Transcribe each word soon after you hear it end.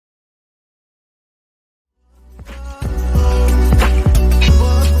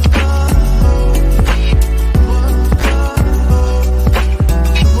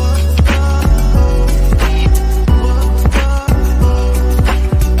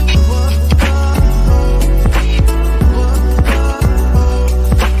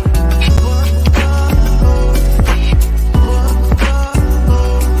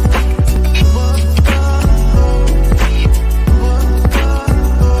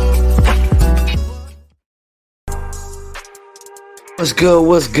What's good?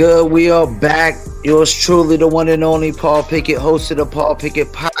 What's good? We are back. Yours truly, the one and only Paul Pickett, host of the Paul Pickett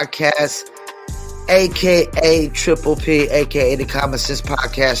Podcast, aka Triple P, aka the Common Sense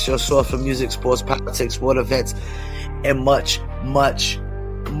Podcast, your source for music, sports, politics, world events, and much, much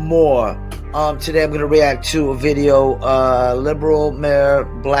more. Today I'm going to react to a video. Liberal mayor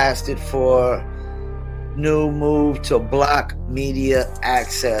blasted for new move to block media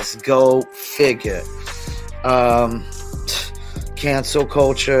access. Go figure. Cancel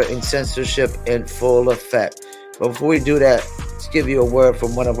culture and censorship in full effect. But before we do that, let's give you a word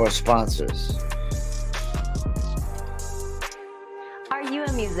from one of our sponsors. Are you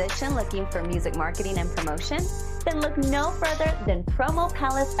a musician looking for music marketing and promotion? Then look no further than Promo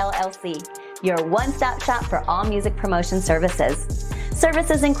Palace LLC, your one-stop shop for all music promotion services.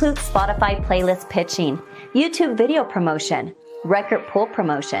 Services include Spotify playlist pitching, YouTube video promotion, record pool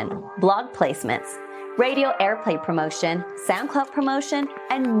promotion, blog placements, radio airplay promotion, SoundCloud promotion,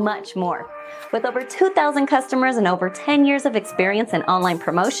 and much more. With over 2,000 customers and over 10 years of experience in online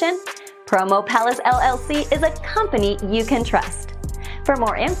promotion, Promo Palace LLC is a company you can trust. For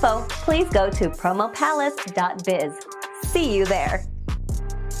more info, please go to promopalace.biz. See you there.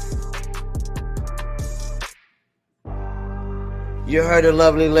 You heard a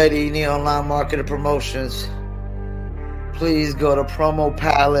lovely lady. You need online marketing promotions. Please go to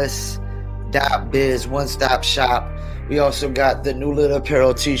promopalace.biz, one-stop shop. We also got the new little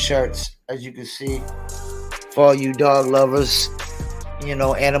apparel t-shirts, as you can see, for all you dog lovers, you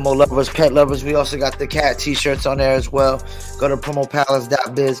know, animal lovers, pet lovers. We also got the cat t-shirts on there as well. Go to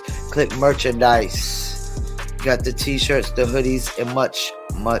promopalace.biz, click merchandise. Got the t-shirts, the hoodies, and much,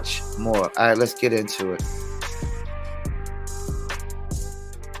 much more. All right, let's get into it.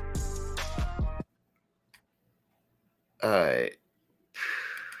 All right.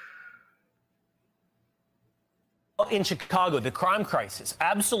 In Chicago, the crime crisis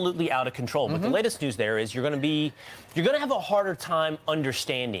absolutely out of control. But the latest news there is you're going to have a harder time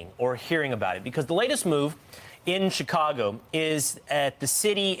understanding or hearing about it, because the latest move in Chicago is that the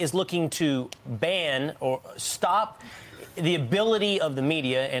city is looking to ban or stop the ability of the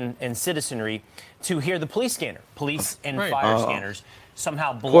media and citizenry to hear the police scanner, police and fire scanners.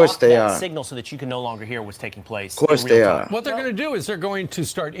 Somehow block that signal so that you can no longer hear what's taking place. Of course they are. What they're going to do is they're going to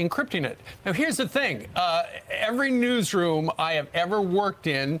start encrypting it. Now, here's the thing. Every newsroom I have ever worked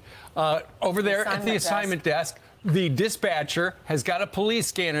in, over there at the assignment desk, the dispatcher has got a police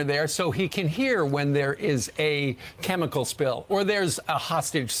scanner there so he can hear when there is a chemical spill, or there's a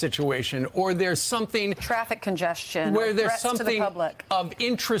hostage situation, or there's something, traffic congestion, where there's threats to the something public of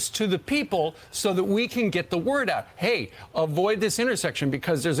interest to the people, so that we can get the word out. Hey, avoid this intersection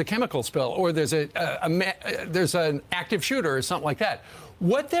because there's a chemical spill, or there's there's an active shooter or something like that.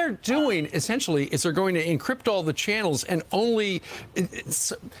 What they're doing essentially is they're going to encrypt all the channels, and only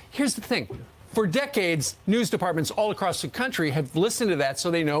here's the thing. For decades, news departments all across the country have listened to that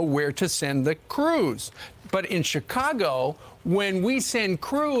so they know where to send the crews. But in Chicago, when we send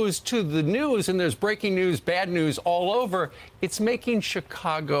crews to the news and there's breaking news, bad news all over, it's making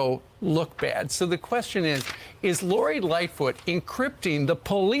Chicago look bad. So the question is Lori Lightfoot encrypting the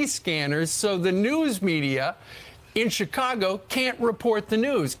police scanners so the news media in Chicago can't report the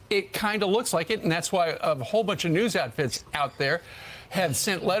news? It kind of looks like it, and that's why a whole bunch of news outfits out there have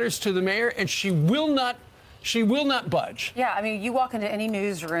sent letters to the mayor, and she will not budge. Yeah, I mean, you walk into any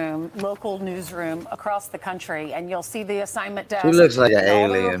newsroom, local newsroom across the country, and you'll see the assignment desk. She looks like an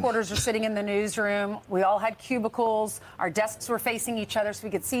alien. All the reporters are sitting in the newsroom. We all had cubicles. Our desks were facing each other so we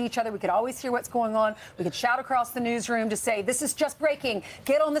could see each other. We could always hear what's going on. We could shout across the newsroom to say, this is just breaking.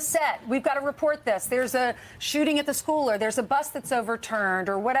 Get on the set. We've got to report this. There's a shooting at the school, or there's a bus that's overturned,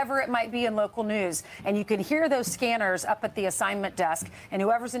 or whatever it might be in local news. And you can hear those scanners up at the assignment desk, and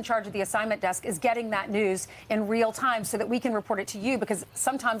whoever's in charge of the assignment desk is getting that news in real time so that we can report it to you, because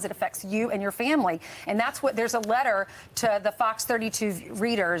sometimes it affects you and your family. And that's what, there's a letter to the Fox 32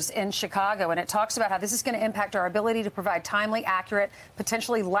 readers in Chicago, and it talks about how this is going to impact our ability to provide timely, accurate,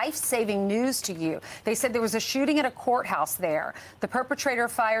 potentially life-saving news to you. They said there was a shooting at a courthouse there. The perpetrator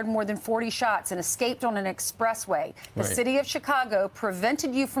fired more than 40 shots and escaped on an expressway. The city of Chicago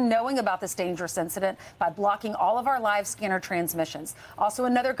prevented you from knowing about this dangerous incident by blocking all of our live scanner transmissions. Also,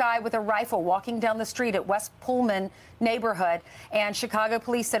 another guy with a rifle walking down the street at West Pullman neighborhood, and Chicago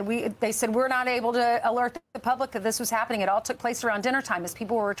police said they said we're not able to alert the public that this was happening. It all took place around dinner time as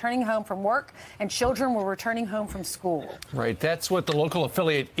people were returning home from work and children were returning home from school. Right, that's what the local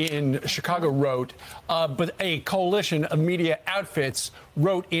affiliate in Chicago wrote, but a coalition of media outfits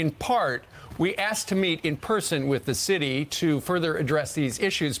wrote in part We asked to meet in person with the city to further address these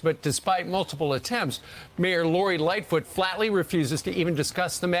issues, but despite multiple attempts, Mayor Lori Lightfoot flatly refuses to even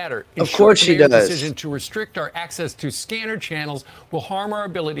discuss the matter. In Of course she the mayor's does. decision to restrict our access to scanner channels will harm our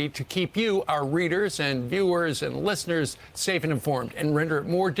ability to keep you, our readers and viewers and listeners, safe and informed, and render it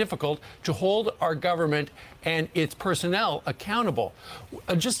more difficult to hold our government and its personnel accountable.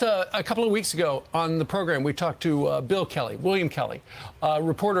 Just a couple of weeks ago on the program, we talked to William Kelly, a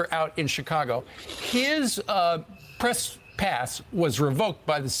reporter out in Chicago. His press pass was revoked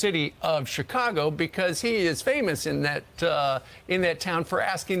by the city of Chicago because he is famous in that town for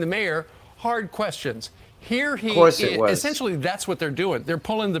asking the mayor hard questions. Here he is. Essentially, that's what they're doing. They're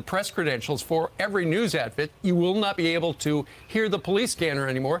pulling the press credentials for every news outfit. You will not be able to hear the police scanner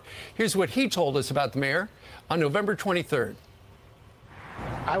anymore. Here's what he told us about the mayor on November 23rd.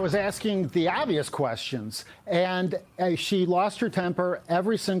 I was asking the obvious questions, and she lost her temper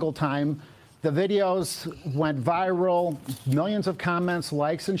every single time. The videos went viral, millions of comments,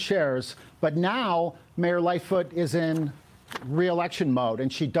 likes, and shares. But now Mayor Lightfoot is in re-election mode,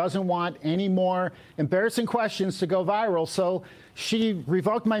 and she doesn't want any more embarrassing questions to go viral, so she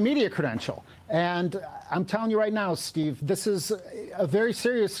revoked my media credential. And I'm telling you right now, Steve, this is a very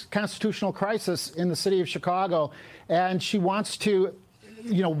serious constitutional crisis in the city of Chicago, and she wants to,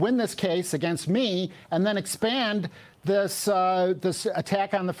 win this case against me and then expand this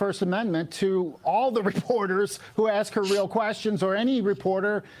attack on the First Amendment to all the reporters who ask her real questions, or any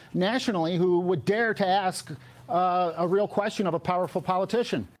reporter nationally who would dare to ask a real question of a powerful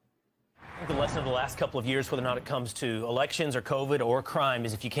politician. I think the lesson of the last couple of years, whether or not it comes to elections or COVID or crime,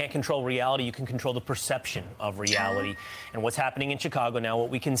 is if you can't control reality, you can control the perception of reality. And what's happening in Chicago now, what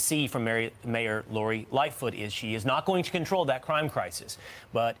we can see from Mayor Lori Lightfoot is she is not going to control that crime crisis.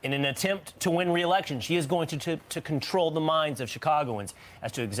 But in an attempt to win re-election, she is going to control the minds of Chicagoans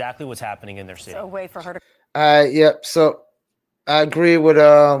as to exactly what's happening in their city. So a way for her to... Yep. So I agree with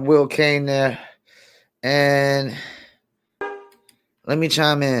Will Kane there. And let me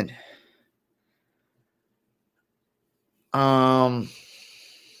chime in.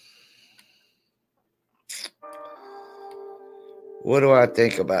 What do I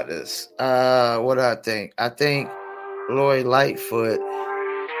think about this? What do I think? I think Lori Lightfoot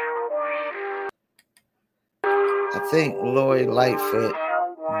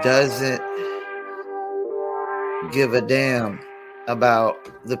doesn't give a damn about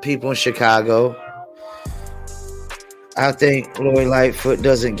the people in Chicago. I think Lori Lightfoot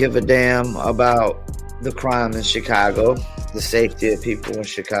doesn't give a damn about the crime in Chicago, the safety of people in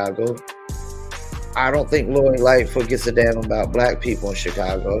Chicago. I don't think Lori Lightfoot gives a damn about black people in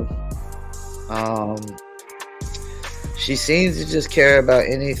Chicago. She seems to just care about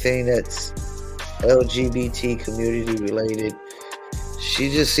anything that's LGBT community related.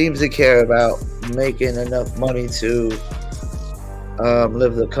 She just seems to care about making enough money to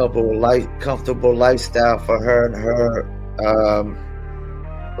live the comfortable lifestyle for her and her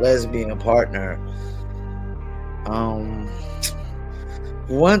lesbian partner.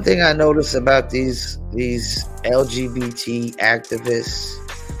 One thing I notice about these LGBT activists,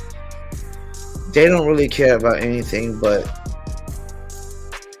 they don't really care about anything but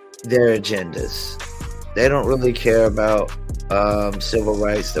their agendas. They don't really care about civil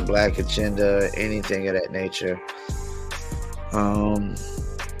rights, the black agenda, anything of that nature.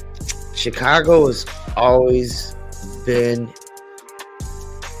 Chicago has always been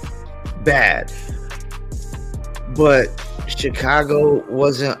bad, but Chicago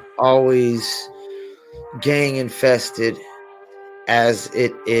wasn't always gang infested as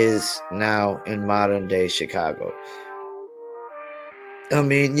it is now in modern day Chicago. I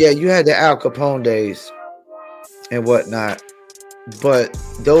mean, yeah, you had the Al Capone days and whatnot, but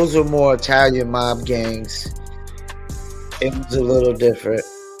those were more Italian mob gangs. It was a little different.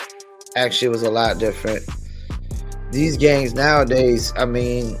 Actually, it was a lot different. These gangs nowadays, I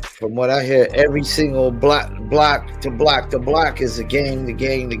mean, from what I hear, every single block to block is a gang.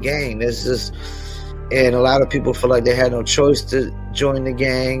 There's just, and a lot of people feel like they had no choice to join the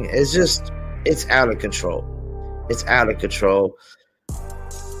gang. It's out of control. It's out of control.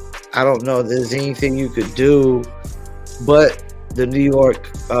 I don't know if there's anything you could do, but the New York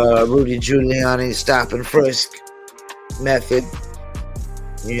Rudy Giuliani stop and frisk method,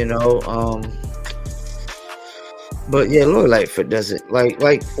 but yeah, Lori Lightfoot does it. Like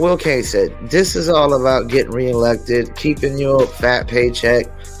Will Kane said, this is all about getting reelected, keeping your fat paycheck,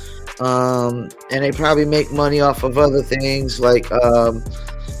 and they probably make money off of other things like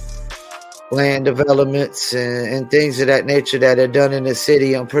land developments and things of that nature that are done in the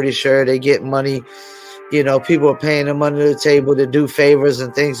city. I'm pretty sure they get money you know, people are paying them under the table to do favors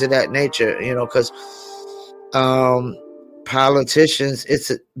and things of that nature, you know, because politicians,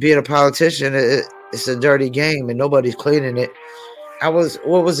 being a politician, it's a dirty game and nobody's cleaning it. What's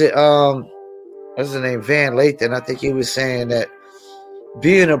the name? Van Lathan. I think he was saying that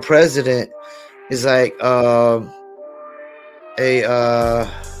being a president is like a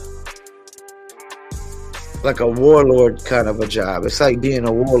warlord kind of a job. It's like being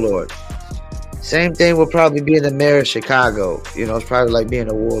a warlord. Same thing with probably being the mayor of Chicago. You know, it's probably like being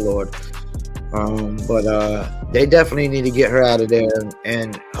a warlord. But they definitely need to get her out of there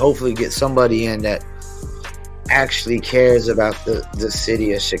and hopefully get somebody in that actually cares about the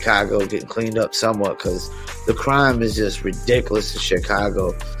city of Chicago getting cleaned up somewhat, because the crime is just ridiculous in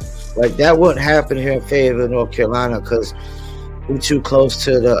Chicago. Like, that wouldn't happen here in Fayetteville, North Carolina, because we're too close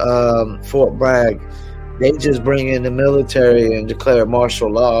to the Fort Bragg. They just bring in the military and declare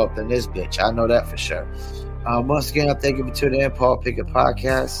martial law up in this bitch. I know that for sure. Once again, I thank you for tuning in, Paul Pickett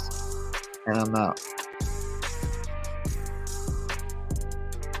Podcast, and I'm out.